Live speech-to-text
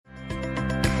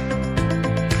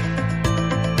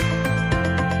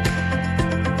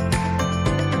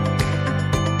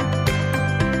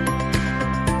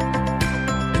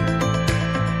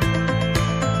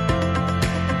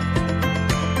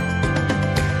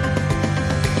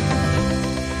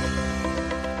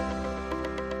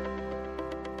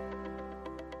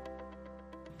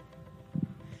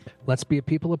Let's be a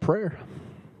people of prayer.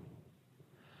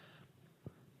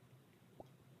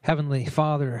 Heavenly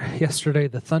Father, yesterday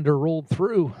the thunder rolled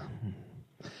through,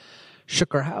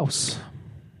 shook our house.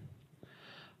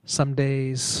 Some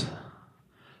days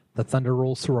the thunder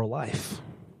rolls through our life,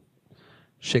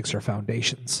 shakes our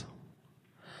foundations.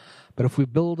 But if we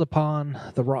build upon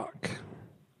the rock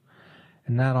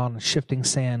and not on shifting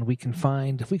sand, if we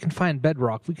can find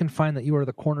bedrock, we can find that you are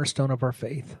the cornerstone of our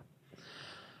faith,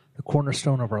 the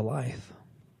cornerstone of our life.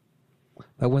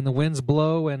 That when the winds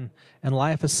blow and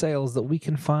life assails, that we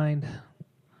can find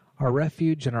our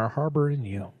refuge and our harbor in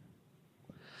you.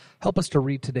 Help us to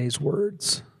read today's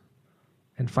words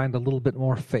and find a little bit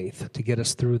more faith to get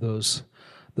us through those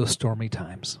stormy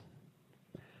times.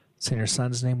 It's in your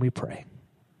Son's name we pray.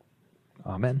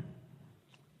 Amen.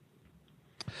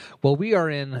 Well, we are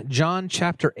in John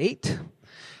chapter 8.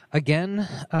 Again,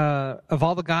 of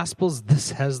all the Gospels,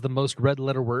 this has the most red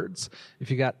letter words. If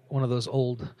you got one of those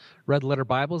old red letter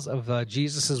Bibles of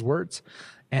Jesus' words.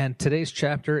 And today's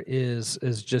chapter is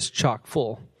just chock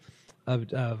full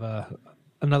of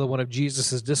another one of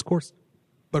Jesus' discourse.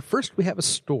 But first we have a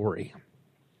story.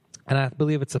 And I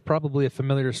believe it's probably a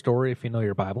familiar story if you know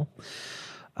your Bible.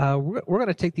 We're going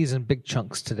to take these in big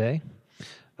chunks today.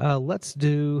 Let's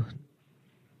do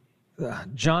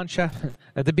John chapter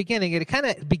at the beginning. It kind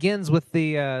of begins with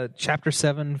the chapter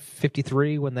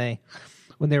 7:53 when they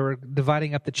were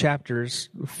dividing up the chapters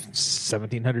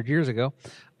 1,700 years ago.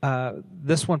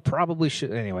 This one probably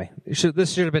should anyway.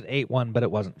 This should have been 8:1, but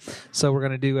it wasn't. So we're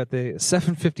going to do at the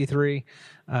 7:53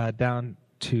 down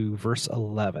to verse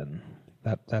 11.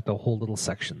 That the whole little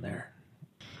section there.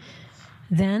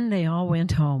 Then they all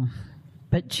went home,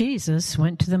 but Jesus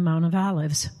went to the Mount of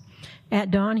Olives. At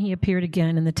dawn he appeared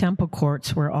again in the temple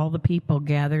courts where all the people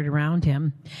gathered around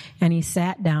him, and he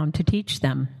sat down to teach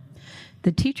them.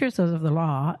 The teachers of the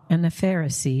law and the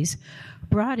Pharisees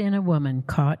brought in a woman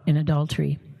caught in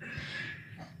adultery.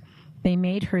 They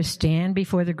made her stand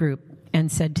before the group and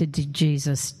said to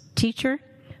Jesus, "Teacher,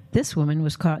 this woman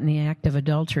was caught in the act of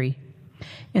adultery.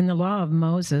 In the law of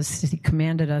Moses, he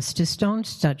commanded us to stone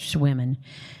such women.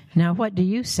 Now what do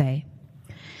you say?"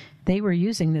 They were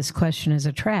using this question as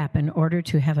a trap in order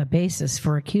to have a basis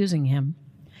for accusing him.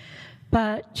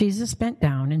 But Jesus bent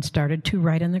down and started to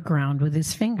write on the ground with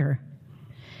his finger.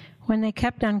 When they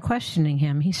kept on questioning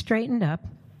him, he straightened up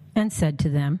and said to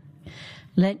them,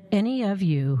 "Let any of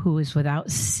you who is without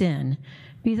sin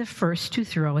be the first to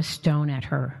throw a stone at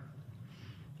her."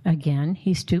 Again,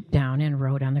 he stooped down and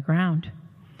wrote on the ground.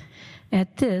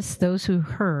 At this, those who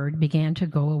heard began to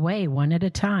go away one at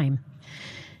a time,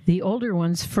 the older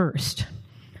ones first,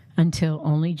 until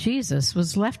only Jesus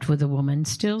was left with the woman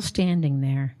still standing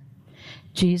there.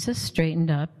 Jesus straightened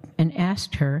up and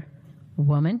asked her,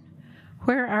 "Woman,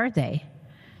 where are they?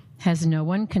 Has no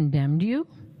one condemned you?"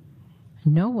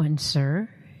 "No one, sir,"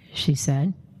 she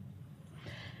said.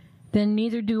 "Then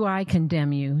neither do I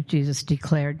condemn you," Jesus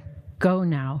declared. "Go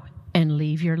now and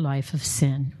leave your life of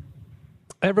sin."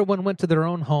 Everyone went to their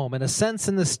own home. In a sense,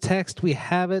 in this text, we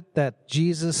have it that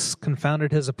Jesus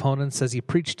confounded his opponents as he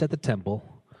preached at the temple,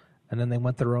 and then they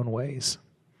went their own ways.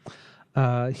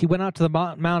 He went out to the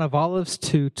Mount of Olives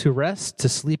to rest, to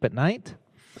sleep at night.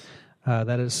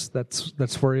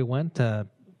 That's where he went in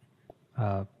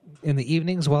the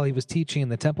evenings while he was teaching in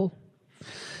the temple.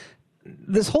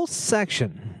 This whole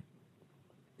section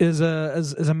is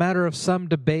a matter of some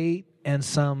debate and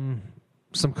some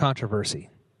controversy.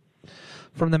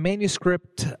 From the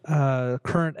manuscript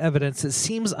current evidence, it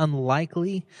seems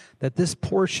unlikely that this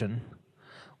portion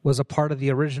was a part of the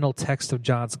original text of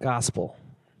John's gospel,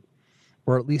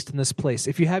 or at least in this place.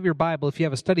 If you have your Bible, if you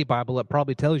have a study Bible, it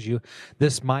probably tells you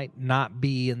this might not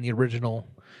be in the original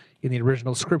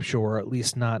scripture, or at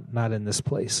least not in this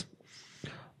place.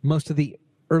 Most of the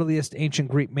earliest ancient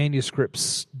Greek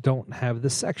manuscripts don't have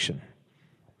this section.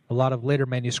 A lot of later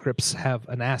manuscripts have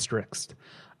an asterisk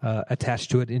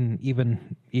attached to it, and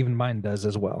even mine does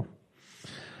as well.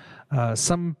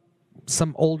 Some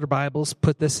older Bibles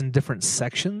put this in different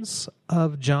sections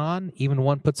of John. Even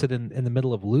one puts it in the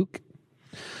middle of Luke.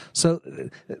 So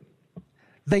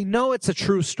they know it's a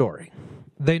true story.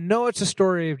 They know it's a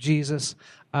story of Jesus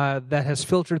that has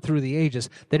filtered through the ages.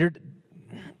 They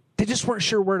just weren't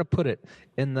sure where to put it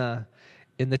in the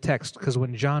text, because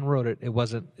when John wrote it, it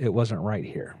wasn't right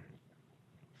here.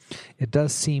 It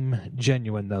does seem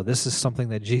genuine, though. This is something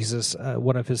that Jesus,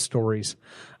 one of his stories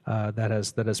that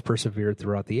has persevered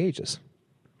throughout the ages.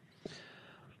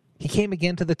 He came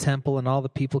again to the temple, and all the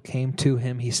people came to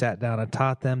him. He sat down and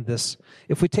taught them this.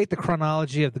 If we take the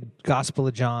chronology of the Gospel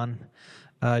of John,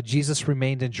 Jesus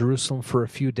remained in Jerusalem for a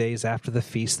few days after the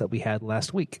feast that we had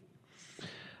last week.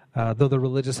 Though the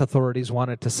religious authorities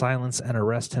wanted to silence and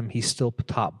arrest him, he still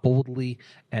taught boldly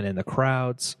and in the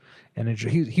crowds. And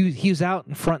he was out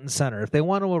in front and center. If they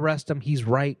want to arrest him, he's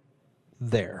right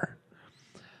there.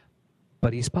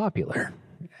 But he's popular,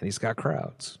 and he's got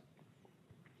crowds.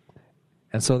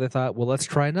 And so they thought, well, let's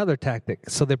try another tactic.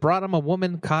 So they brought him a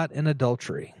woman caught in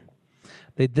adultery.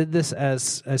 They did this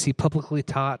as he publicly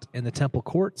taught in the temple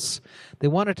courts. They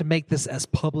wanted to make this as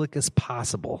public as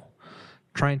possible,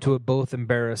 trying to both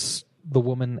embarrass the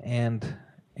woman and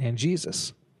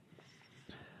Jesus.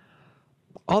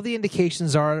 All the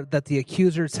indications are that the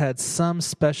accusers had some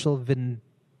special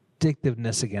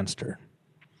vindictiveness against her.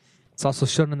 It's also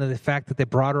shown in the fact that they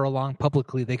brought her along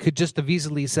publicly. They could just have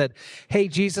easily said, hey,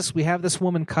 Jesus, we have this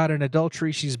woman caught in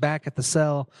adultery. She's back at the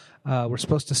cell. We're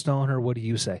supposed to stone her. What do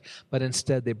you say? But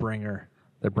instead, they bring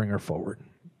her forward.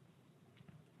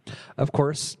 Of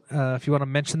course, if you want to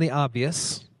mention the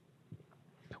obvious,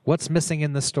 what's missing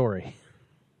in the story?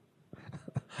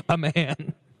 A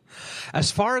man.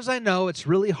 As far as I know, it's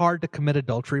really hard to commit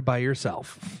adultery by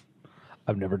yourself.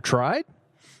 I've never tried.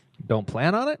 Don't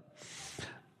plan on it.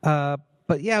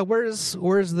 But yeah, where's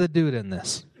the dude in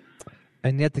this?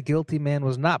 And yet the guilty man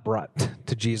was not brought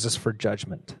to Jesus for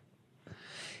judgment.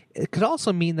 It could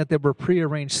also mean that there were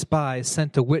prearranged spies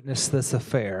sent to witness this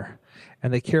affair,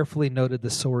 and they carefully noted the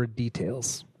sordid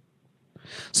details.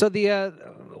 So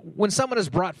when someone is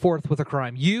brought forth with a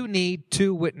crime, you need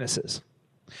two witnesses.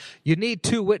 You need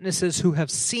two witnesses who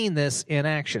have seen this in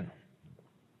action.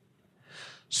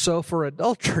 So for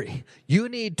adultery, you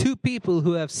need two people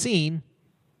who have seen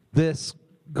this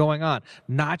going on.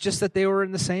 Not just that they were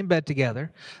in the same bed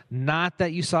together, not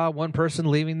that you saw one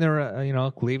person leaving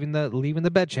leaving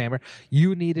the bedchamber.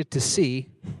 You needed to see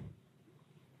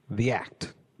the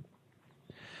act.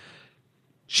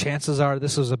 Chances are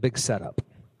this was a big setup.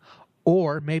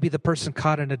 Or maybe the person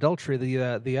caught in adultery,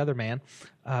 the other man,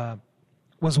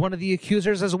 was one of the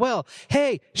accusers as well.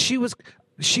 Hey, she was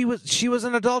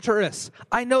an adulteress.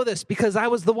 I know this because I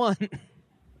was the one.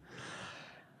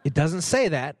 It doesn't say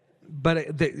that,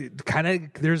 but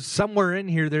there's somewhere in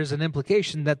here there's an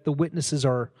implication that the witnesses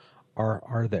are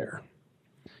there.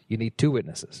 You need two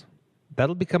witnesses.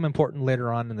 That'll become important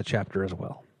later on in the chapter as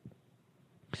well.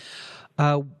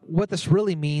 What this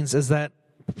really means is that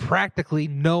practically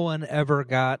no one ever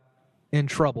got in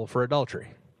trouble for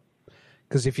adultery.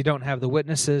 Because if you don't have the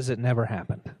witnesses, it never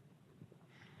happened.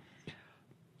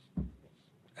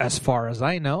 As far as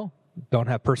I know, don't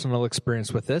have personal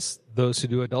experience with this, those who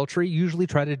do adultery usually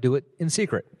try to do it in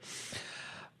secret.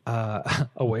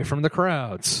 Away from the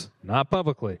crowds, not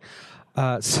publicly.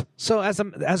 So as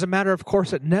a matter of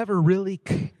course, it never really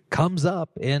comes up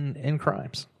in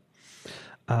crimes.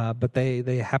 But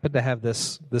they happen to have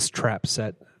this trap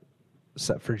set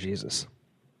for Jesus.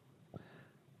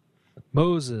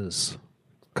 Moses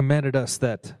commanded us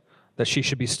that she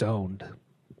should be stoned.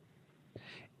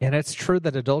 And it's true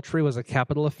that adultery was a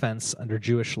capital offense under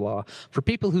Jewish law. For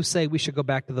people who say we should go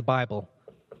back to the Bible,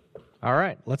 all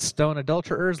right, let's stone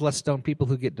adulterers, let's stone people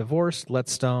who get divorced,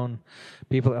 let's stone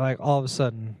people, like all of a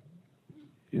sudden,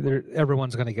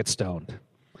 everyone's going to get stoned.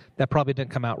 That probably didn't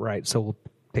come out right, so we'll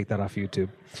take that off YouTube.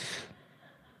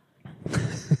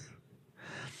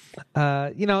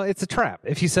 It's a trap.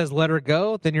 If he says let her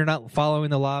go, then you're not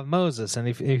following the law of Moses. And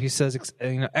if he says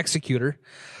execute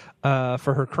her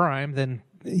for her crime, then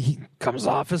he comes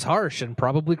off as harsh and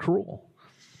probably cruel.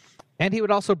 And he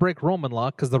would also break Roman law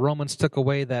because the Romans took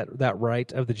away that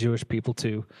right of the Jewish people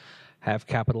to have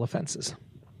capital offenses.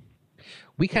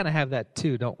 We kind of have that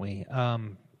too, don't we?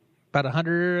 About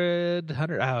 100,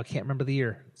 I can't remember the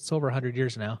year. It's over 100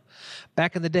 years now.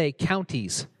 Back in the day,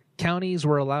 counties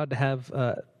were allowed to have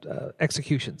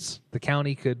executions. The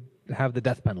county could have the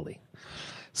death penalty.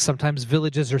 Sometimes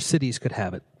villages or cities could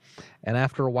have it. And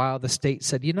after a while, the state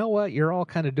said, you know what, you're all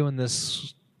kind of doing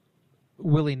this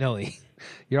willy-nilly.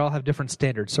 You all have different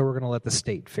standards, so we're going to let the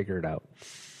state figure it out.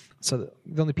 So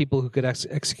the only people who could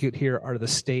execute here are the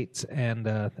states and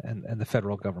the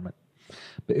federal government.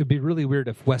 But it would be really weird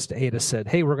if West Ada said,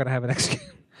 hey, we're going to have an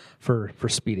execution for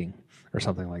speeding or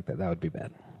something like that. That would be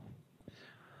bad.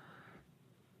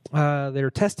 They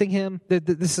were testing him.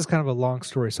 This is kind of a long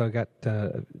story, so I got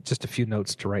just a few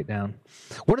notes to write down.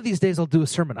 One of these days I'll do a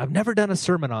sermon. I've never done a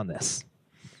sermon on this,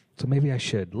 so maybe I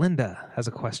should. Linda has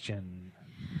a question.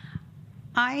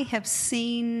 I have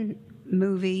seen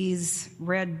movies,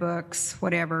 read books,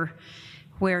 whatever,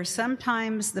 where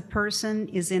sometimes the person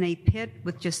is in a pit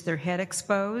with just their head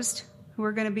exposed who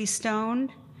are going to be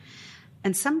stoned,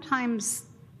 and sometimes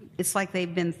it's like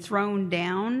they've been thrown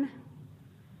down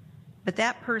but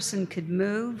that person could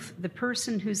move. The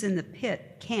person who's in the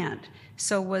pit can't.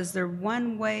 So was there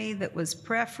one way that was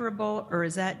preferable, or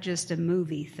is that just a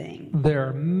movie thing? There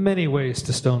are many ways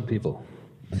to stone people.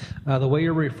 The way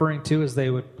you're referring to is they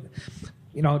would,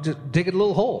 just dig a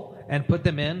little hole and put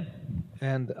them in,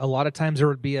 and a lot of times there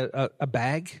would be a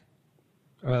bag,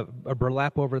 a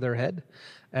burlap over their head,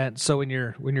 and so when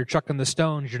you're chucking the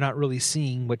stones, you're not really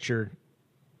seeing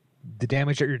the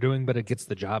damage that you're doing, but it gets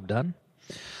the job done.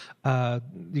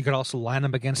 You could also line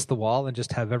them against the wall and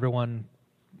just have everyone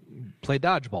play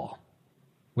dodgeball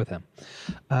with them.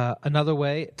 Another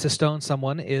way to stone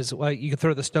someone is, you can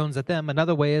throw the stones at them.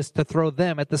 Another way is to throw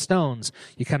them at the stones.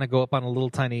 You kind of go up on a little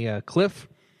tiny cliff,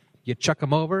 you chuck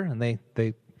them over, and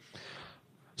they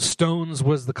stones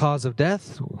was the cause of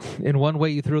death. In one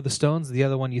way you threw the stones, the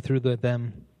other one you threw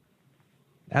them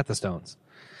at the stones.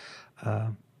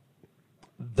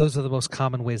 Those are the most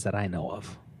common ways that I know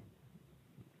of.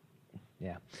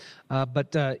 Yeah.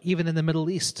 But even in the Middle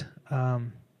East, a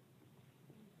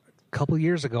couple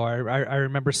years ago, I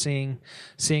remember seeing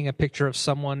a picture of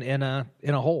someone in a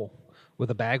hole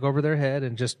with a bag over their head,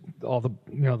 and just all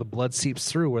the blood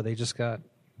seeps through, where they just got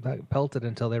pelted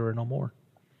until they were no more.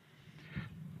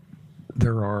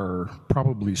 There are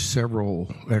probably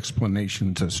several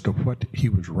explanations as to what he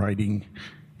was writing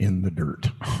in the dirt.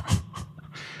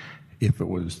 If it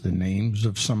was the names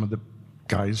of some of the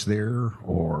guys there,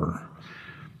 or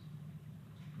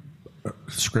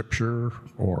scripture,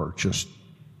 or just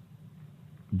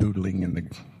doodling in the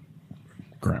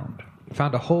ground.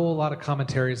 Found a whole lot of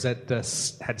commentaries that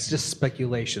had just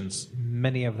speculations.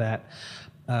 Many of that.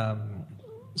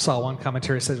 Saw one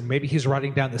commentary says maybe he's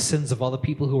writing down the sins of all the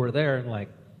people who were there, and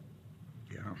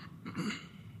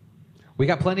we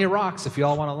got plenty of rocks if you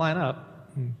all want to line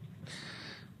up.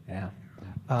 Yeah.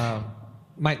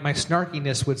 My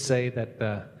snarkiness would say that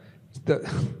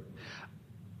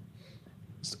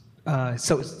let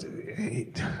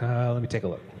me take a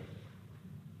look.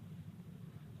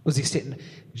 Was he stating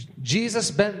Jesus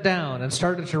bent down and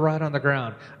started to write on the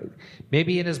ground?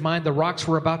 Maybe in his mind the rocks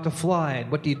were about to fly,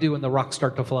 and what do you do when the rocks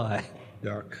start to fly?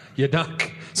 Duck. You duck.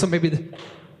 So maybe I'm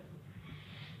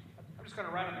just going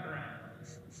to write on the ground.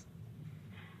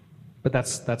 But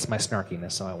that's my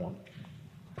snarkiness, so I won't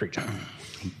preach on it.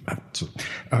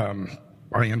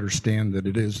 I understand that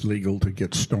it is legal to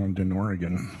get stoned in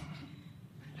Oregon.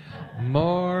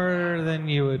 More than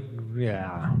you would,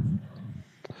 yeah.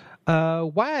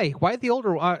 Why the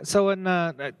older? So when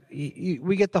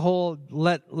we get the whole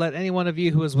let any one of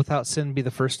you who is without sin be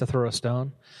the first to throw a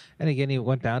stone, and again he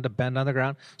went down to bend on the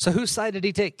ground. So whose side did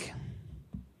he take?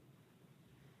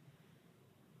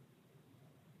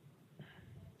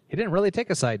 He didn't really take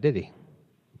a side, did he?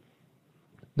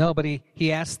 No, but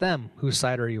he asked them, whose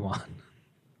side are you on?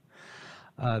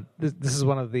 This is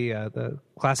one of the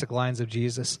classic lines of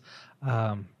Jesus.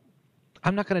 I'm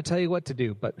not going to tell you what to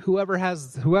do, but whoever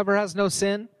has no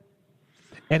sin,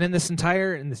 and in this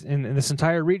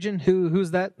entire region,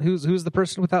 who's that? Who's the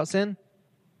person without sin?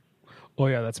 Oh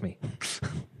yeah, that's me.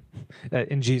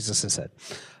 In Jesus is said.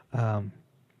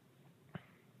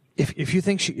 If you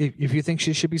think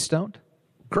she should be stoned,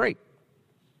 great.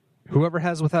 Whoever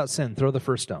has without sin, throw the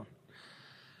first stone.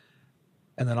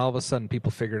 And then all of a sudden,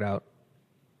 people figured out,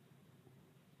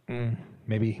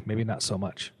 maybe not so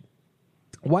much.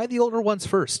 Why the older ones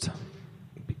first?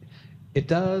 It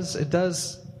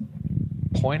does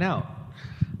point out,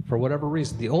 for whatever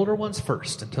reason, the older ones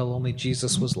first, until only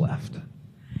Jesus was left.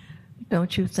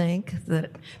 Don't you think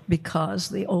that because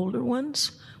the older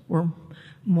ones were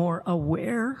more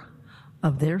aware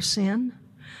of their sin,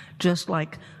 just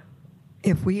like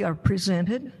if we are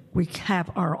presented, we have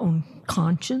our own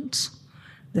conscience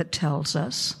that tells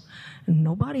us, and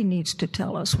nobody needs to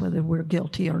tell us whether we're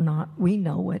guilty or not. We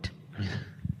know it.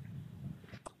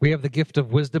 We have the gift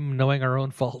of wisdom, knowing our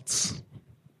own faults.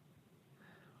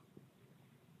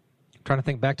 I'm trying to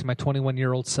think back to my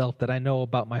 21-year-old self that I know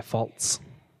about my faults.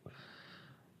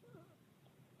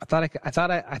 I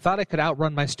thought I could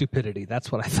outrun my stupidity.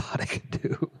 That's what I thought I could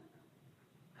do.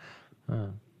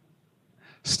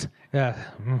 Yeah.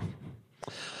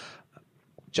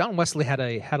 John Wesley had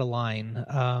a line.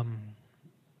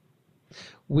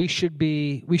 We should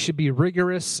be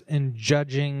rigorous in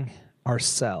judging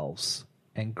ourselves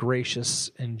and gracious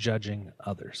in judging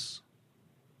others.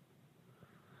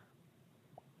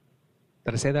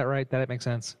 Did I say that right? Did that make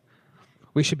sense?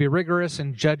 We should be rigorous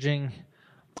in judging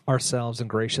ourselves and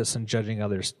gracious in judging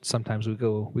others. Sometimes we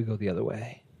go the other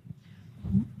way.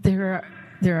 There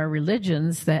are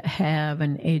religions that have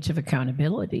an age of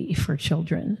accountability for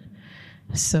children,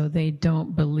 so they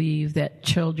don't believe that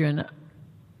children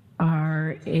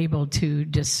are able to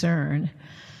discern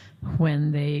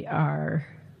when they are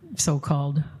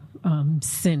so-called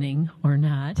sinning or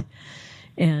not.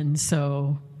 And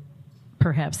so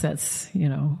perhaps that's,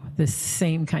 the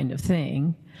same kind of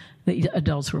thing. The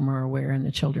adults were more aware and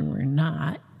the children were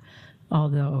not,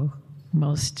 although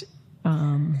most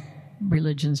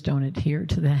religions don't adhere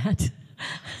to that.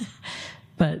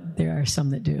 But there are some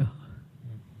that do.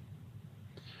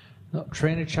 No,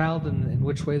 train a child in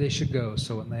which way they should go,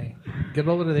 so when they get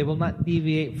older, they will not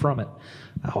deviate from it.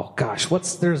 Oh gosh,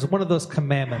 there's one of those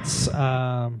commandments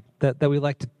that we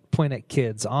like to point at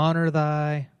kids. Honor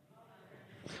thy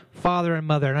father and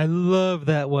mother, and I love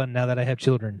that one now that I have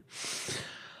children.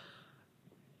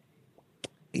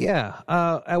 Yeah,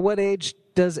 at what age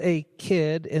does a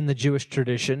kid in the Jewish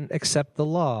tradition accept the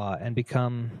law and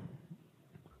become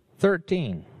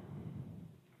 13?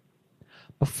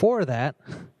 Before that,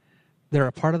 they're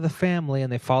a part of the family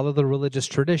and they follow the religious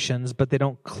traditions, but they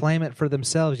don't claim it for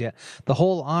themselves yet. The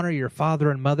whole honor your father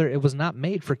and mother, it was not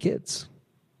made for kids,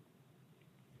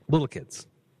 little kids.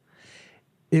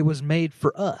 It was made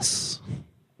for us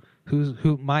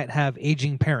who might have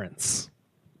aging parents.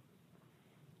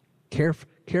 Care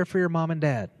for your mom and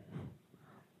dad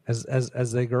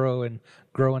as they grow in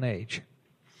age.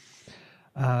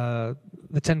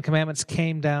 The Ten Commandments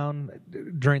came down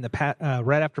during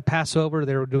right after Passover.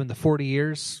 They were doing the 40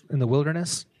 years in the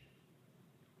wilderness.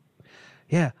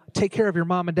 Yeah, take care of your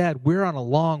mom and dad. We're on a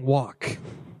long walk.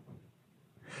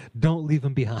 Don't leave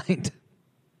them behind.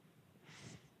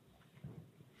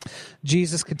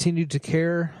 Jesus continued to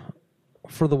care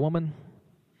for the woman.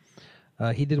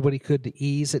 He did what he could to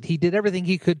ease it. He did everything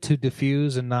he could to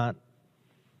diffuse and not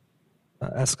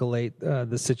escalate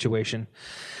the situation.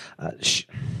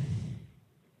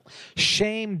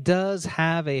 Shame does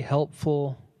have a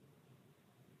helpful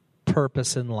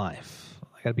purpose in life.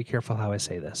 I got to be careful how I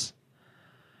say this.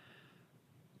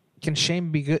 Can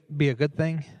shame be a good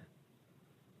thing?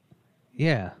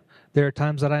 Yeah. There are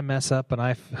times that I mess up and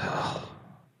I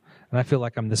feel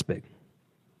like I'm this big.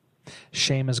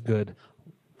 Shame is good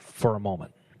for a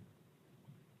moment.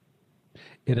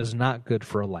 It is not good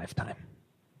for a lifetime.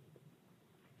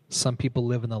 Some people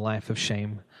live in the life of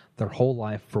shame their whole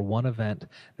life for one event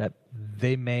that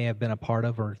they may have been a part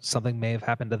of or something may have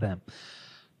happened to them.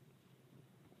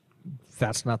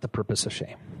 That's not the purpose of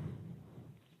shame.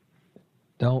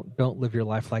 Don't live your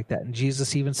life like that. And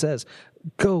Jesus even says,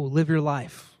 go live your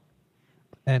life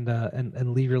and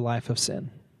leave your life of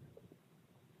sin.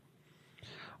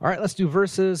 All right, let's do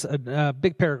verses, a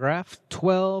big paragraph,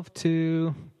 12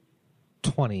 to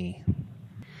 20.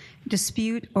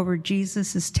 Dispute over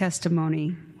Jesus'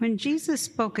 testimony. When Jesus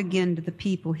spoke again to the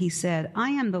people, he said, I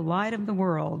am the light of the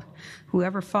world.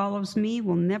 Whoever follows me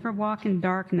will never walk in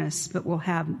darkness, but will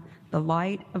have the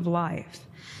light of life.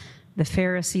 The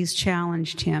Pharisees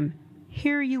challenged him.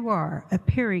 Here you are,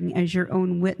 appearing as your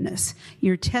own witness.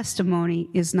 Your testimony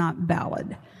is not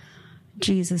valid.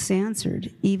 Jesus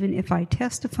answered, even if I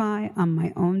testify on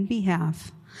my own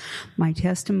behalf, my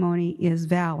testimony is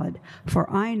valid, for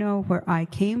I know where I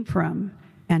came from,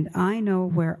 and I know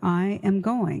where I am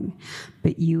going.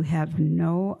 But you have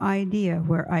no idea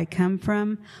where I come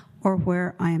from or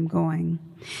where I am going.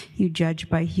 You judge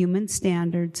by human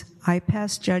standards. I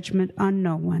pass judgment on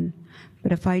no one.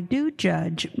 But if I do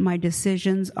judge, my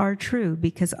decisions are true,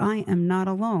 because I am not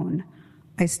alone.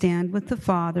 I stand with the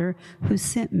Father who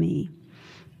sent me.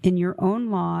 In your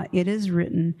own law, it is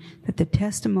written that the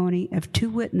testimony of two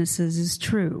witnesses is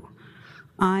true.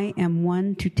 I am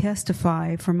one to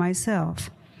testify for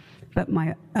myself, but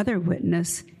my other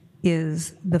witness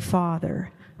is the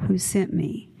Father who sent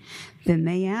me. Then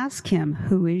they ask him,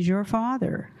 who is your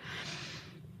Father?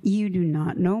 You do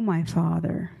not know my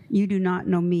Father. You do not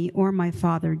know me or my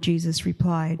Father, Jesus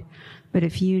replied. But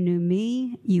if you knew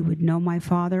me, you would know my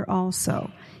Father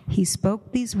also. He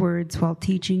spoke these words while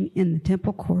teaching in the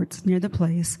temple courts near the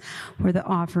place where the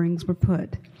offerings were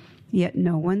put. Yet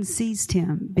no one seized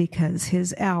him, because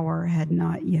his hour had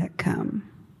not yet come.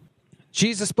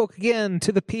 Jesus spoke again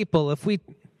to the people. If we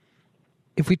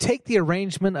take the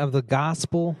arrangement of the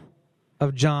Gospel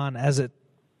of John as it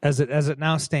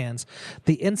now stands,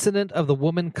 the incident of the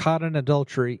woman caught in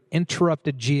adultery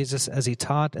interrupted Jesus as he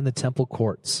taught in the temple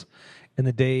courts in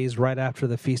the days right after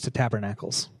the Feast of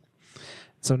Tabernacles.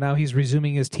 So now he's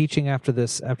resuming his teaching after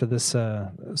this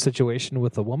situation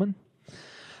with the woman.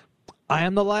 I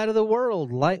am the light of the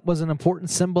world. Light was an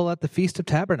important symbol at the Feast of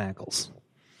Tabernacles.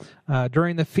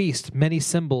 During the feast, many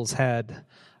symbols had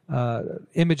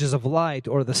images of light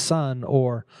or the sun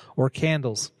or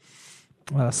candles,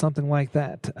 something like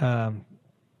that.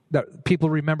 that people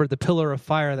remembered the pillar of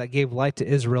fire that gave light to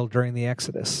Israel during the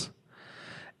Exodus.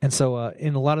 And so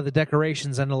in a lot of the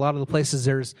decorations and a lot of the places,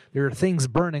 there are things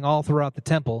burning all throughout the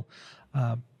temple.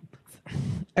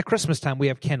 At Christmas time, we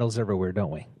have candles everywhere,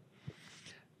 don't we?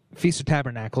 Feast of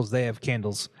Tabernacles, they have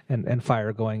candles and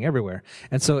fire going everywhere.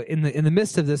 And so in the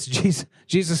midst of this,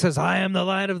 Jesus says, I am the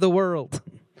light of the world.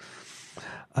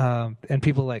 And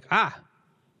people are like,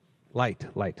 light,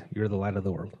 you're the light of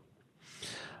the world.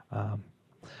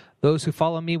 Those who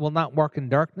follow me will not walk in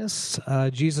darkness.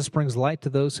 Jesus brings light to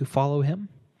those who follow him.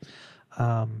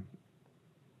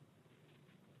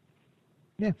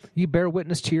 You bear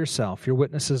witness to yourself. Your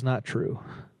witness is not true.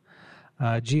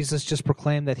 Jesus just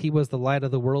proclaimed that he was the light of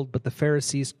the world, but the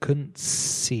Pharisees couldn't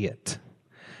see it.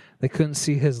 They couldn't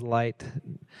see his light,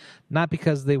 not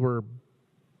because they were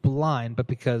blind, but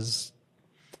because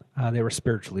they were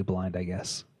spiritually blind, I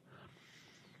guess.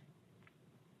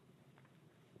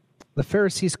 The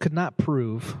Pharisees could not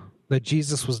prove that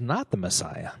Jesus was not the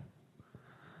Messiah.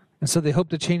 And so they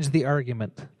hoped to change the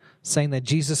argument, saying that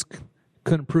Jesus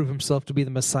couldn't prove himself to be the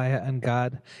Messiah and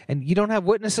God. And you don't have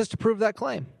witnesses to prove that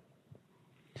claim.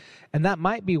 And that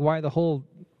might be why the whole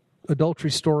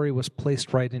adultery story was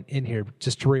placed right in here,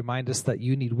 just to remind us that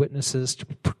you need witnesses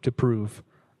to prove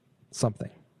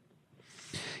something.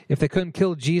 If they couldn't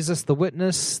kill Jesus, the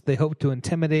witness, they hoped to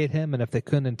intimidate him. And if they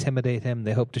couldn't intimidate him,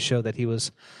 they hoped to show that he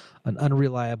was an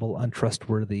unreliable,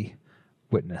 untrustworthy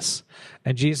witness.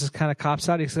 And Jesus kind of cops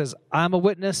out. He says, I'm a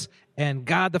witness, and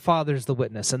God the Father is the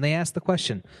witness. And they ask the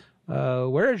question,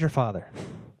 where is your Father?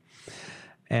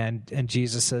 And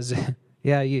Jesus says,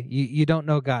 yeah, you don't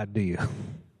know God, do you?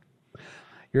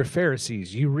 You're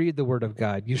Pharisees. You read the Word of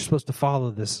God. You're supposed to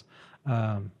follow this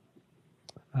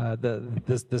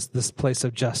this place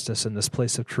of justice and this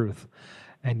place of truth,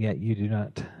 and yet you do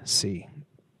not see.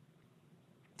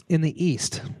 In the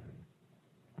East,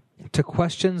 to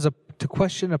question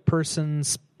a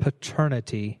person's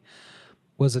paternity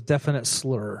was a definite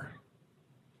slur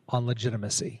on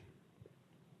legitimacy.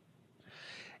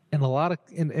 In a lot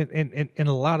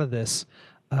of this,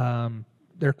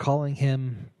 they're calling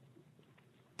him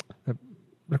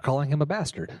a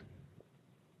bastard.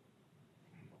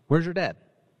 Where's your dad?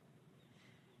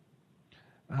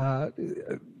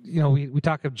 We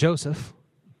talk of Joseph,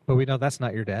 but we know that's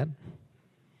not your dad.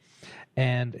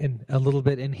 And a little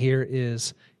bit in here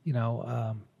is,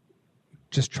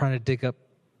 just trying to dig up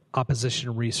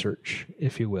opposition research,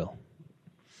 if you will.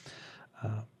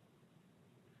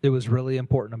 It was really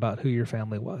important about who your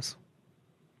family was.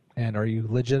 And are you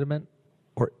legitimate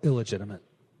or illegitimate?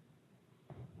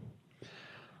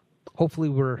 Hopefully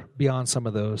we're beyond some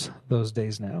of those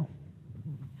days now.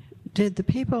 Did the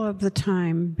people of the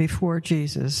time before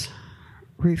Jesus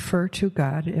refer to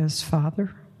God as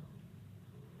Father?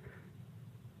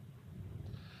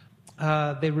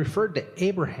 They referred to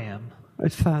Abraham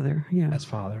As Father, yeah. as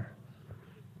father.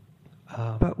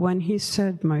 But when he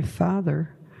said, my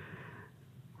father,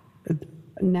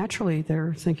 naturally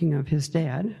they're thinking of his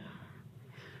dad.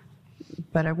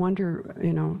 But I wonder,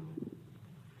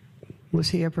 was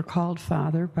he ever called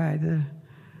Father by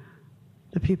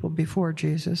the people before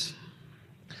Jesus?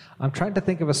 I'm trying to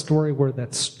think of a story where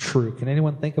that's true. Can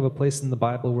anyone think of a place in the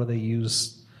Bible where they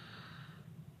use...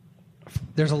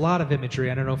 There's a lot of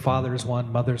imagery. I don't know, father is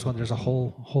one, mother is one. There's a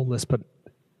whole list. But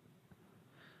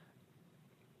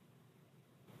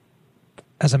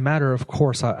as a matter of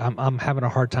course, I'm having a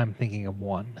hard time thinking of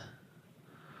one.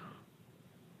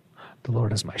 The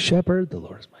Lord is my shepherd. The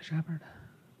Lord is my shepherd.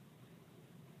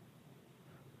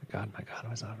 My God,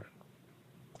 my sovereign.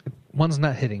 One's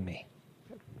not hitting me.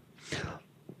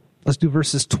 Let's do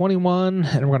verses 21,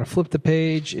 and we're going to flip the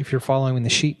page, if you're following the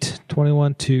sheet,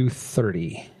 21 to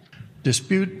 30.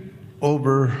 Dispute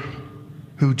over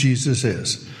who Jesus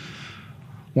is.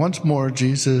 Once more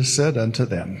Jesus said unto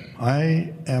them,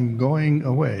 I am going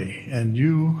away, and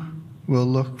you will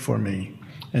look for me,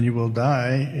 and you will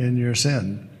die in your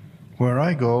sin. Where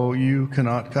I go, you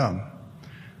cannot come.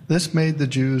 This made the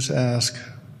Jews ask,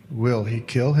 will he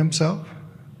kill himself?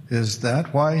 Is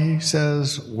that why he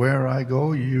says, where I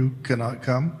go, you cannot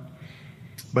come?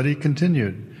 But he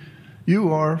continued,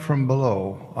 you are from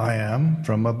below, I am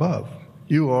from above.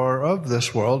 You are of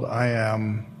this world, I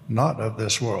am not of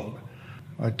this world.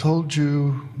 I told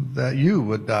you that you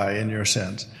would die in your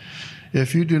sins.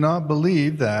 If you do not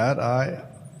believe that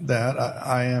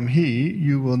I am he,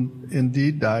 you will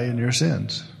indeed die in your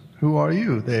sins. Who are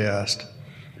you? They asked.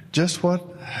 Just what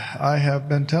I have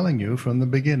been telling you from the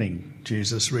beginning,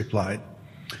 Jesus replied.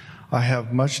 I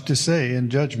have much to say in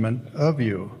judgment of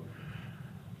you,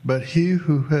 but he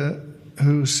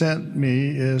who sent me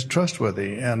is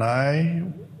trustworthy, and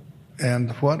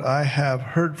and what I have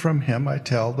heard from him I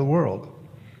tell the world."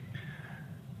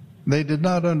 They did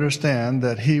not understand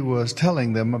that he was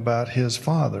telling them about his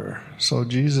Father. So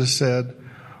Jesus said,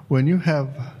 "When you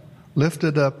have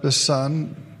lifted up the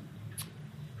Son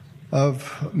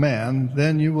of Man,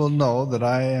 then you will know that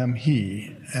I am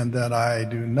he, and that I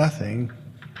do nothing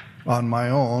on my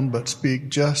own, but speak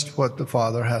just what the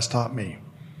Father has taught me.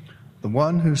 The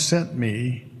one who sent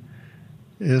me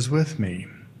is with me.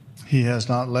 He has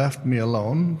not left me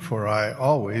alone, for I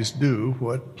always do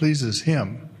what pleases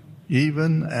him."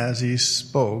 Even as he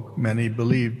spoke, many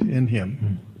believed in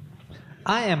him.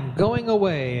 "I am going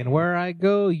away, and where I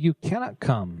go, you cannot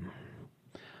come."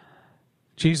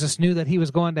 Jesus knew that he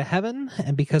was going to heaven,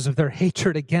 and because of their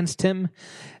hatred against him,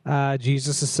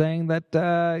 Jesus is saying that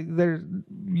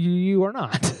you are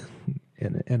not,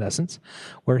 in essence.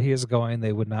 Where he is going,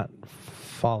 they would not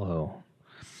follow.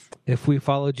 If we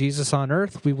follow Jesus on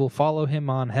earth, we will follow him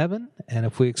on heaven, and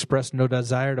if we express no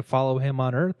desire to follow him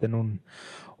on earth, then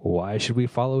why should we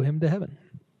follow him to heaven?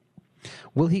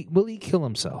 Will he kill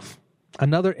himself?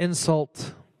 Another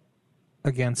insult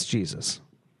against Jesus.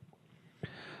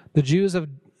 The Jews of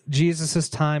Jesus'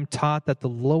 time taught that the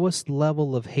lowest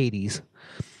level of Hades,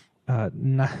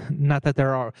 not that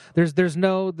there's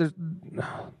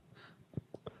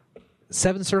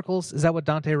 7 circles. Is that what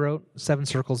Dante wrote? 7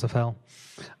 circles of hell.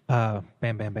 Bam,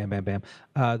 bam, bam, bam, bam.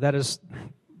 That is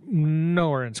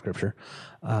nowhere in Scripture,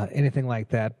 anything like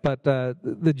that. But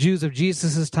the Jews of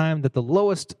Jesus' time, that the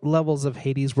lowest levels of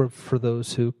Hades were for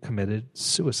those who committed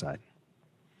suicide,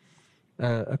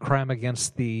 a crime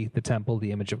against the temple,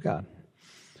 the image of God.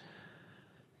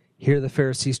 Here the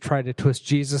Pharisees tried to twist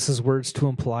Jesus' words to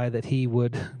imply that he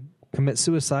would commit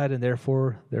suicide and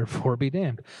therefore be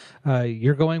damned.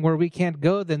 You're going where we can't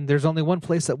go, then there's only one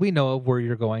place that we know of where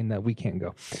you're going that we can't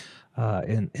go,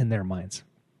 in their minds.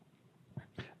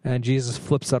 And Jesus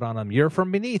flips that on them. "You're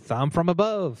from beneath, I'm from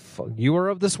above. You are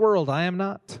of this world, I am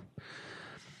not."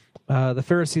 The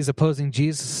Pharisees opposing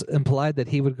Jesus implied that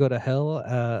he would go to hell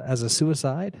as a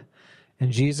suicide.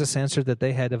 And Jesus answered that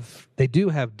they do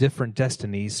have different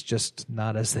destinies, just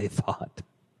not as they thought.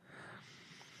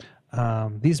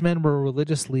 These men were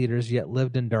religious leaders, yet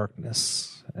lived in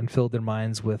darkness and filled their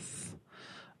minds with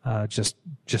just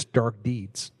dark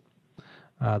deeds.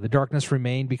 The darkness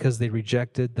remained because they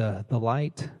rejected the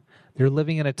light. They're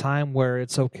living in a time where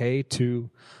it's okay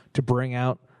to bring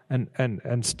out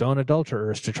and stone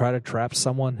adulterers, to try to trap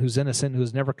someone who's innocent,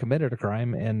 who's never committed a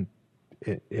crime, and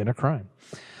in a crime.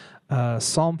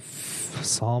 Psalm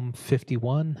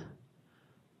 51.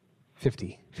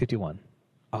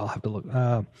 I'll have to look.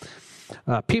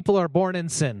 People are born in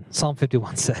sin, Psalm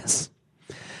 51 says.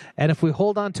 And if we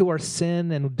hold on to our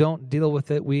sin and don't deal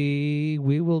with it, we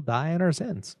will die in our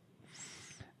sins.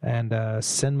 And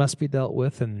sin must be dealt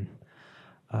with, and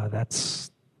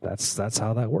that's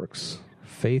how that works.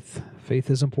 Faith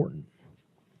is important.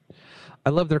 I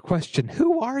love their question.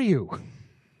 Who are you?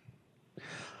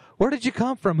 Where did you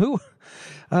come from?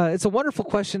 It's a wonderful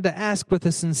question to ask with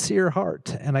a sincere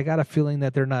heart, and I got a feeling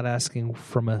that they're not asking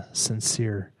from a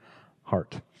sincere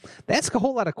heart. They ask a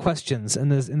whole lot of questions in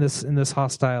this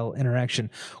hostile interaction.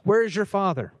 Where is your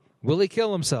father? Will he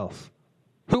kill himself?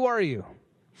 Who are you?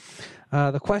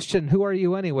 The question, "Who are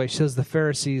you anyway?" shows the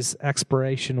Pharisees'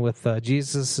 expiration with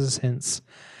Jesus' hints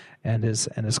and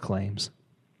his claims.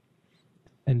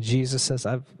 And Jesus says,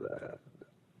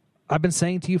 I've been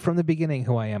saying to you from the beginning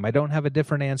who I am. I don't have a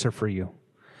different answer for you.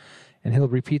 And he'll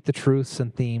repeat the truths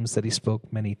and themes that he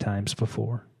spoke many times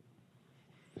before.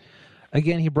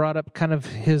 Again, he brought up kind of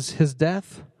his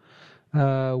death.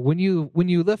 When you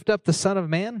lift up the Son of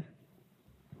Man,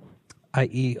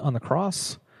 i.e. on the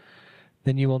cross,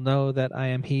 then you will know that I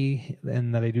am he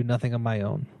and that I do nothing of my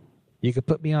own. You could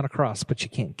put me on a cross, but you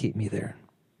can't keep me there.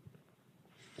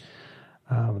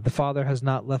 The Father has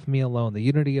not left me alone. The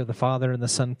unity of the Father and the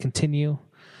Son continue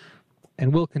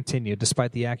and will continue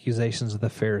despite the accusations of the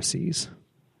Pharisees.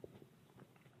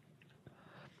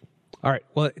 All right,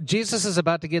 well, Jesus is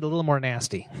about to get a little more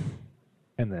nasty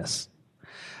in this.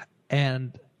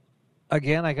 And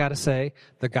again, I got to say,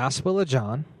 the Gospel of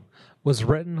John was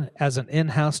written as an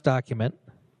in-house document.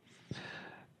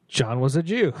 John was a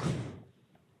Jew.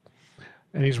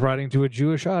 And he's writing to a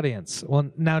Jewish audience.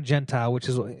 Well, now Gentile, which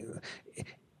is...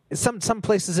 Some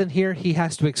places in here, he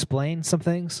has to explain some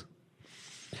things.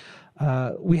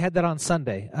 We had that on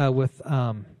Sunday with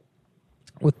the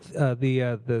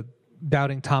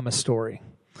Doubting Thomas story.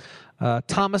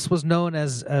 Thomas was known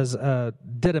as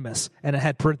Didymus, and it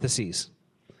had parentheses,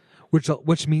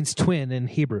 which means twin in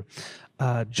Hebrew.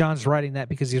 John's writing that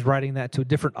because he's writing that to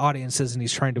different audiences, and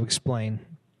he's trying to explain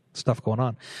stuff going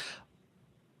on.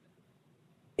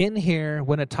 In here,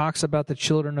 when it talks about the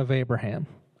children of Abraham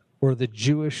or the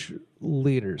Jewish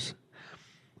leaders,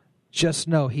 just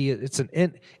know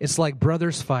it's like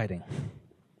brothers fighting.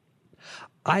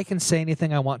 I can say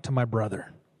anything I want to my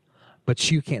brother, but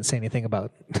you can't say anything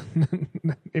about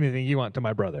anything you want to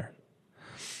my brother.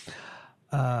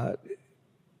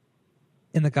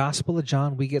 In the Gospel of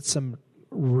John, we get some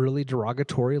really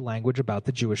derogatory language about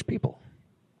the Jewish people.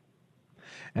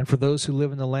 And for those who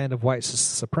live in the land of white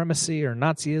supremacy or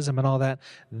Nazism and all that,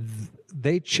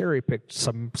 they cherry-picked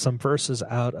some verses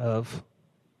out of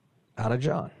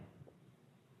John.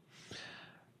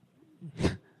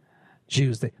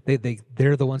 Jews,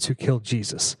 they're the ones who killed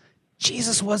Jesus.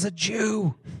 Jesus was a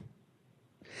Jew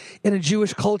in a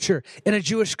Jewish culture, in a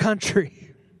Jewish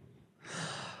country.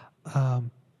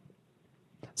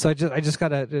 So I just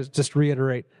gotta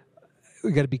reiterate,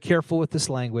 we got to be careful with this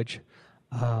language,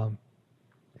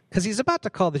 because he's about to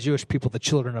call the Jewish people the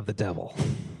children of the devil,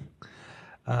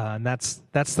 and that's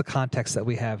the context that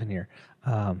we have in here.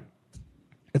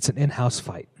 It's an in-house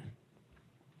fight.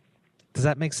 Does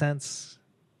that make sense?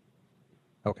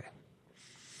 Okay.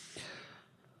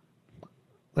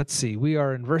 Let's see. We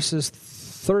are in verses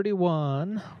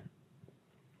 31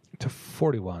 to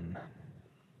 41.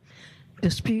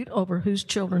 Dispute over whose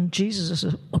children Jesus'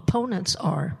 opponents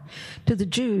are. To the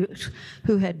Jews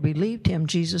who had believed him,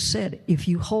 Jesus said, "If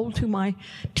you hold to my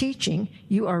teaching,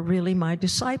 you are really my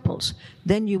disciples.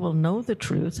 Then you will know the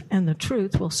truth, and the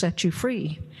truth will set you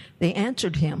free." They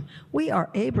answered him, "We are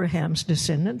Abraham's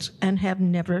descendants and have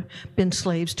never been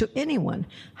slaves to anyone.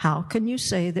 How can you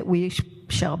say that we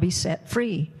shall be set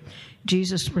free?"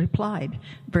 Jesus replied,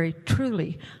 "Very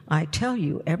truly, I tell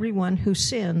you, everyone who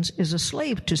sins is a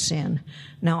slave to sin.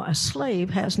 Now, a slave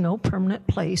has no permanent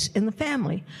place in the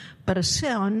family, but a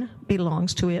son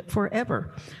belongs to it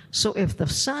forever. So if the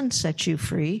Son sets you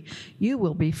free, you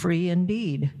will be free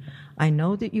indeed. I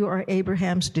know that you are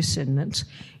Abraham's descendants,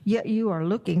 yet you are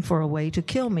looking for a way to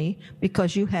kill me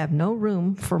because you have no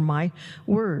room for my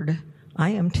word.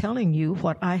 I am telling you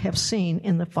what I have seen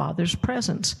in the Father's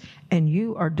presence, and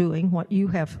you are doing what you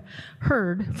have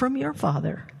heard from your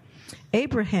father."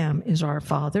 "Abraham is our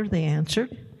father," they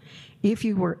answered. "If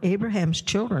you were Abraham's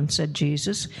children," said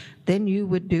Jesus, "then you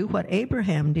would do what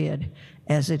Abraham did.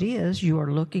 As it is, you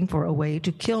are looking for a way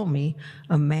to kill me,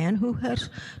 a man who has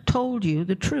told you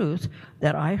the truth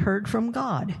that I heard from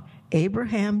God.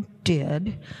 Abraham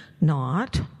did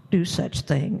not do such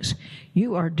things.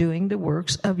 You are doing the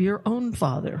works of your own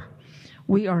father."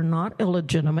 "We are not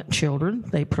illegitimate children,"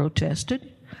 they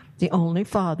protested. "The only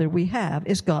father we have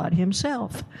is God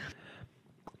himself."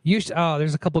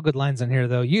 There's a couple good lines in here,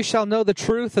 though. "You shall know the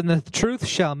truth, and the truth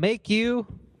shall make you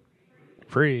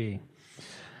free."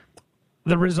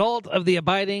 The result of the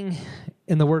abiding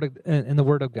in the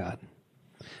Word of God.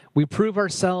 We prove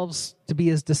ourselves to be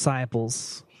His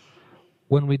disciples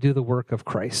when we do the work of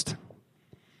Christ.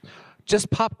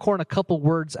 Just popcorn a couple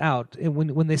words out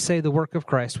when they say the work of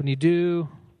Christ. When you do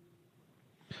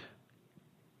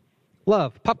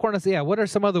love, popcorn is, what are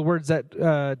some other words that,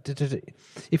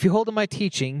 if you hold to my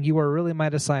teaching, you are really my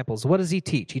disciples. What does he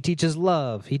teach? He teaches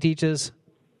love. He teaches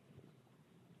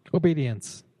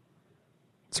obedience,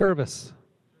 service,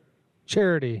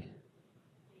 charity,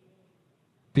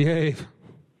 behave.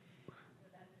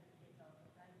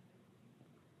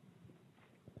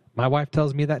 My wife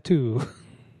tells me that too.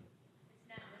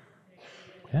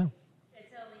 Yeah.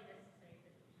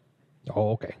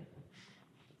 Oh, okay.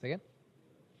 Say again.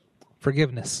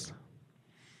 Forgiveness.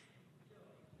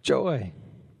 Joy.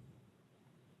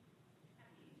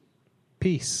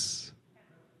 Peace.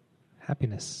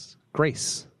 Happiness.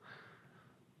 Grace.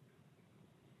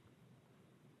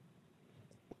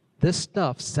 This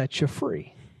stuff sets you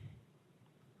free.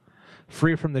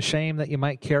 Free from the shame that you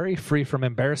might carry, free from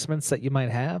embarrassments that you might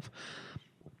have,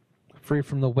 free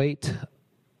from the weight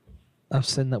of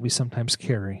sin that we sometimes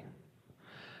carry.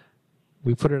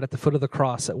 We put it at the foot of the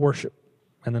cross at worship,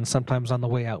 and then sometimes on the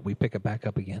way out we pick it back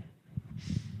up again.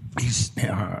 He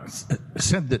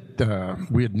said that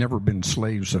we had never been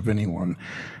slaves of anyone,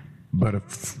 but a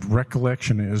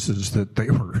recollection is that they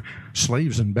were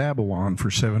slaves in Babylon for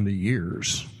 70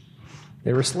 years.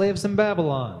 They were slaves in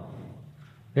Babylon.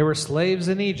 They were slaves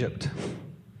in Egypt.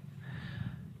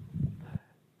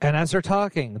 And as they're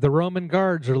talking, the Roman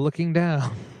guards are looking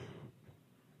down.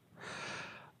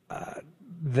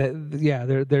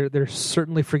 They're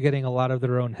certainly forgetting a lot of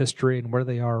their own history and where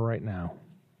they are right now.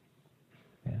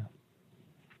 Yeah.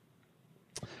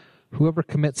 Whoever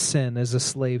commits sin is a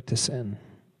slave to sin.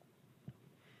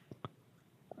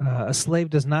 A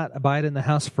slave does not abide in the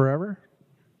house forever.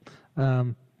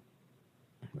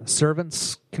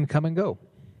 Servants can come and go.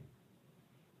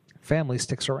 family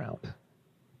sticks around.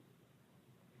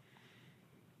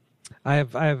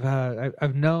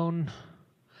 I've known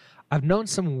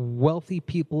some wealthy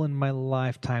people in my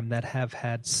lifetime that have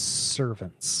had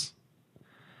servants,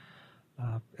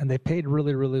 and they paid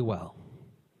really, really well.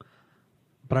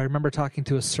 But I remember talking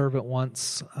to a servant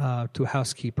once, to a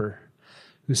housekeeper,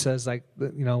 who says, like,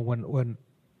 you know, when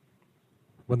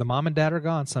the mom and dad are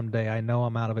gone someday, I know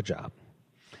I'm out of a job.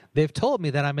 They've told me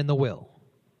that I'm in the will.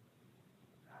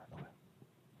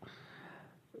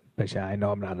 But yeah, I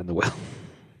know I'm not in the will.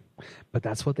 But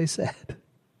that's what they said.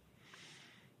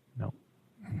 No.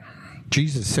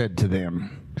 Jesus said to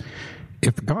them,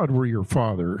 "If God were your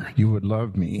Father, you would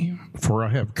love me, for I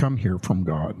have come here from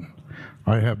God.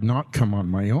 I have not come on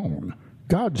my own.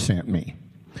 God sent me.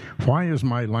 Why is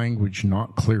my language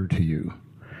not clear to you?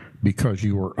 Because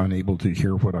you are unable to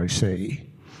hear what I say.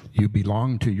 You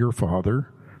belong to your father,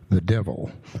 the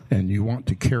devil, and you want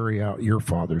to carry out your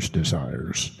father's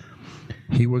desires.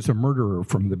 He was a murderer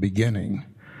from the beginning,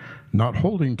 not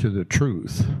holding to the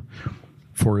truth,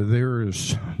 for there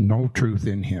is no truth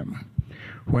in him.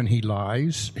 When he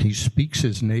lies, he speaks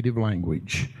his native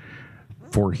language,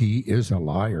 for he is a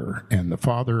liar and the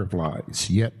father of lies.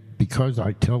 Yet because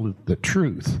I tell the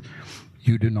truth,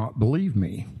 you do not believe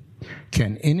me.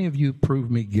 Can any of you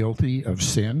prove me guilty of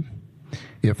sin?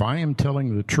 If I am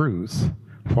telling the truth,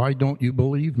 why don't you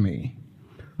believe me?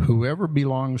 Whoever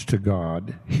belongs to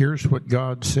God hears what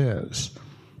God says.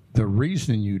 The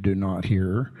reason you do not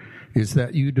hear is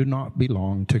that you do not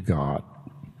belong to God."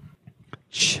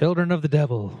 Children of the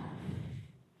devil.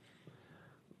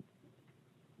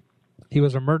 He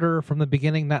was a murderer from the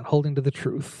beginning, not holding to the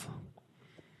truth.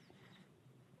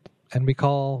 And we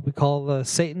call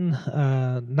Satan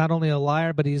not only a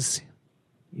liar, but he's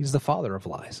the father of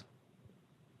lies.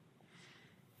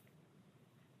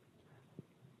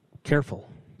 Careful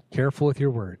with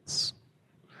your words.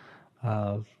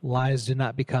 Lies do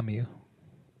not become you.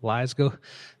 Lies go.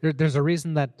 There's a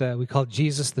reason that we call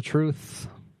Jesus the truth.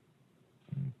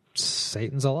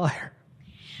 Satan's a liar.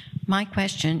 My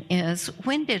question is,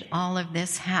 when did all of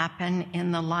this happen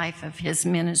in the life of his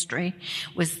ministry?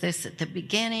 Was this at the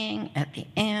beginning, at the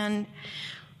end,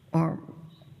 or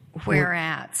where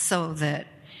at? So that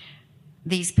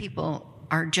these people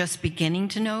are just beginning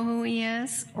to know who he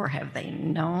is, or have they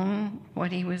known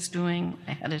what he was doing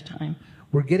ahead of time?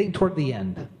 We're getting toward the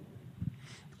end.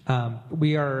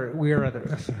 We're at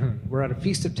a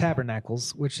Feast of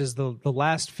Tabernacles, which is the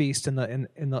last feast in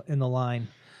the line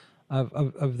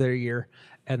of their year,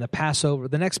 and the Passover.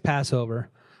 The next Passover,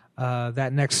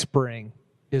 that next spring,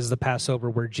 is the Passover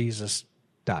where Jesus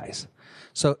dies.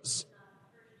 So,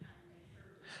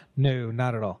 no,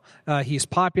 not at all. He's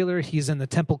popular. He's in the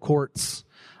temple courts.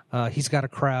 He's got a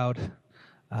crowd.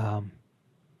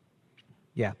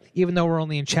 Yeah, even though we're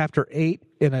only in chapter 8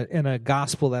 in a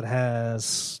gospel that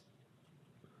has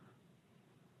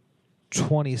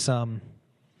 20 some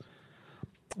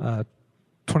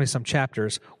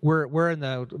chapters, we're in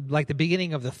the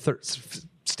beginning of the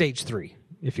stage 3,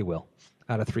 if you will,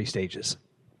 out of 3 stages.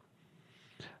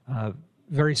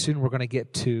 Very soon we're going to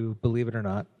get to, believe it or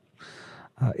not,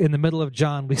 in the middle of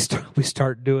John we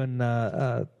start doing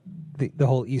the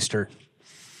whole Easter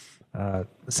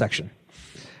section.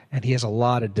 And he has a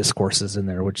lot of discourses in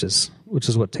there, which is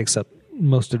what takes up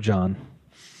most of John.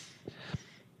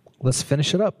 Let's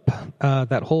finish it up.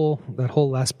 That whole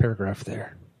last paragraph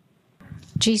there.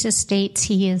 Jesus states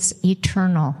he is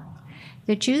eternal.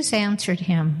 The Jews answered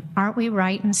him, "Aren't we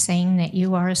right in saying that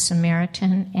you are a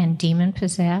Samaritan and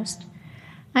demon-possessed?"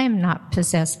 "I am not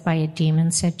possessed by a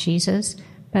demon," said Jesus,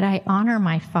 "but I honor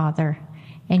my Father,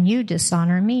 and you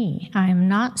dishonor me. I am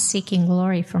not seeking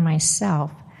glory for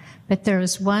myself, but there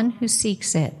is one who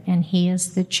seeks it, and he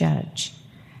is the judge.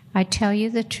 I tell you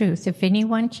the truth, if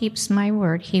anyone keeps my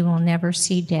word, he will never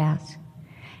see death."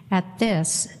 At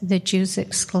this, the Jews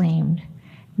exclaimed,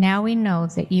 "Now we know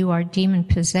that you are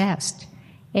demon-possessed.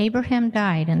 Abraham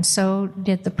died, and so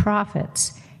did the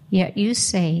prophets. Yet you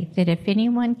say that if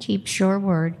anyone keeps your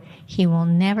word, he will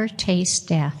never taste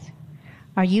death.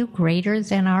 Are you greater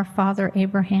than our father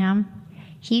Abraham?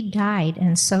 He died,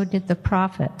 and so did the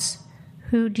prophets.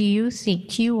 Who do you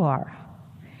think you are?"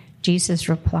 Jesus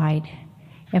replied,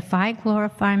 "If I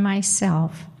glorify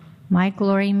myself, my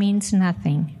glory means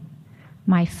nothing.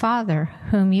 My Father,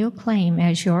 whom you claim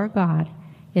as your God,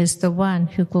 is the one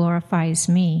who glorifies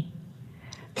me.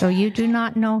 Though you do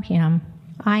not know him,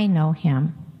 I know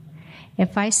him.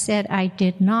 If I said I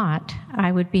did not,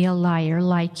 I would be a liar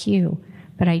like you,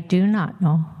 but I do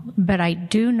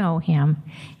know him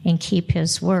and keep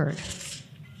his word.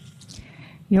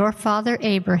 Your father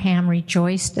Abraham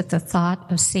rejoiced at the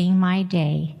thought of seeing my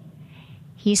day,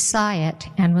 He saw it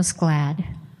and was glad.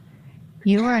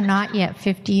 You are not yet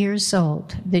 50 years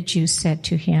old, the Jews said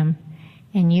to him,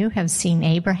 and you have seen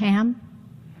Abraham?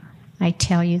 I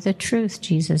tell you the truth,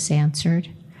 Jesus answered.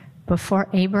 Before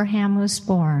Abraham was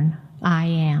born, I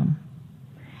am.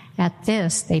 At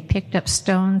this, they picked up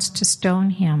stones to stone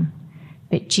him,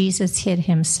 but Jesus hid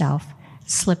himself,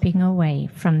 slipping away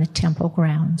from the temple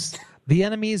grounds. The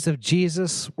enemies of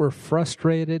Jesus were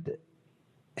frustrated,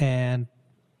 and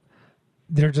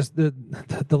they're just the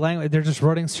language. They're just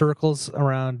running circles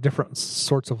around different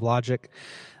sorts of logic.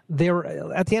 They were,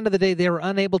 at the end of the day, they were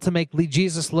unable to make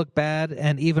Jesus look bad,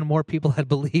 and even more people had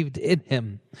believed in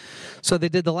him. So they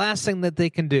did the last thing that they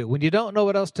can do. When you don't know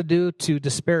what else to do to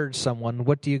disparage someone,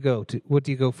 what do you go to? What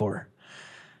do you go for?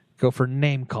 Go for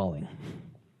name calling.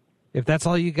 If that's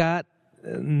all you got,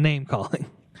 name calling.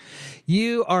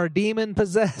 You are demon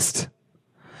possessed.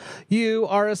 You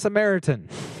are a Samaritan.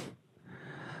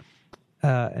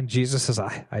 And Jesus says,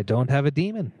 I don't have a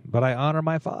demon, but I honor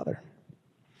my Father.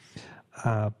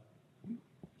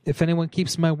 If anyone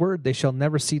keeps my word, they shall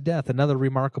never see death. Another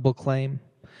remarkable claim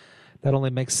that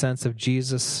only makes sense if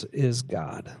Jesus is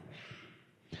God.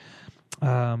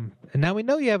 And now we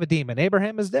know you have a demon.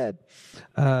 Abraham is dead.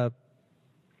 The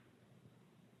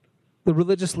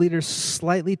religious leaders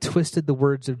slightly twisted the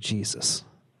words of Jesus.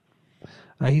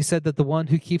 He said that the one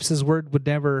who keeps his word would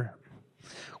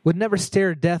never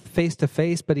stare death face to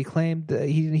face, but he claimed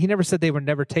he never said they would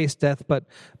never taste death, but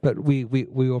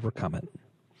we overcome it.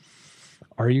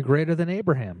 Are you greater than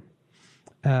Abraham?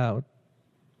 Who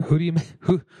do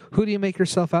you make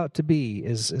yourself out to be?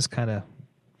 Is kind of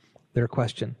their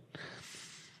question.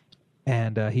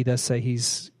 And he does say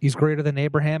he's greater than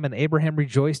Abraham, and Abraham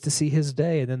rejoiced to see his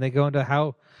day. And then they go into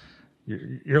how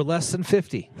you're less than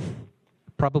 50,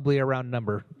 probably a round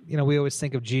number. You know, we always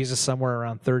think of Jesus somewhere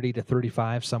around 30 to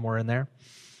 35, somewhere in there.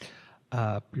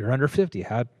 You're under 50.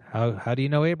 How do you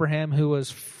know Abraham, who was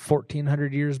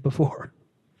 1,400 years before?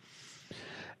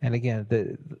 And again,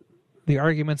 the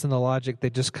arguments and the logic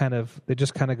they just kind of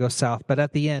go south. But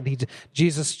at the end,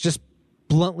 Jesus just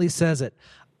bluntly says it: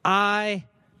 I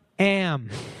am.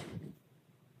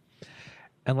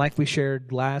 And like we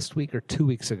shared last week or 2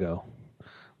 weeks ago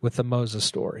with the Moses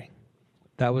story,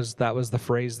 that was the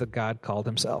phrase that God called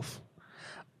himself.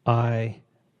 I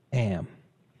am.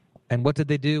 And what did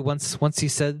they do once he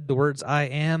said the words I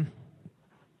am?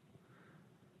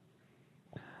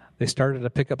 They started to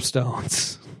pick up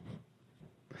stones.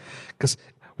 Because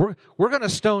we're going to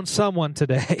stone someone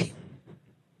today.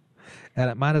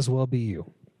 And it might as well be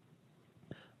you.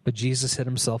 But Jesus hid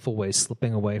himself away,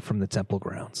 slipping away from the temple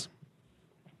grounds.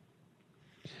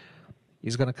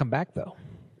 He's going to come back, though.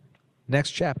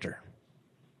 Next chapter.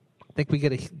 I think we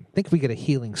get a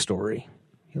healing story.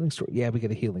 Healing story? Yeah, we get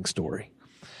a healing story.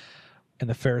 And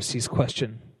the Pharisees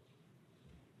question,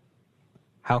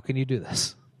 how can you do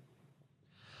this?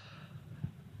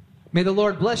 May the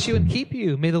Lord bless you and keep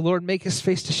you. May the Lord make his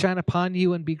face to shine upon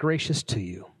you and be gracious to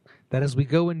you. That as we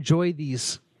go enjoy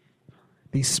these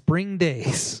spring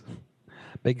days,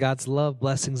 may God's love,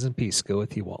 blessings, and peace go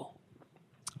with you all.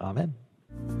 Amen.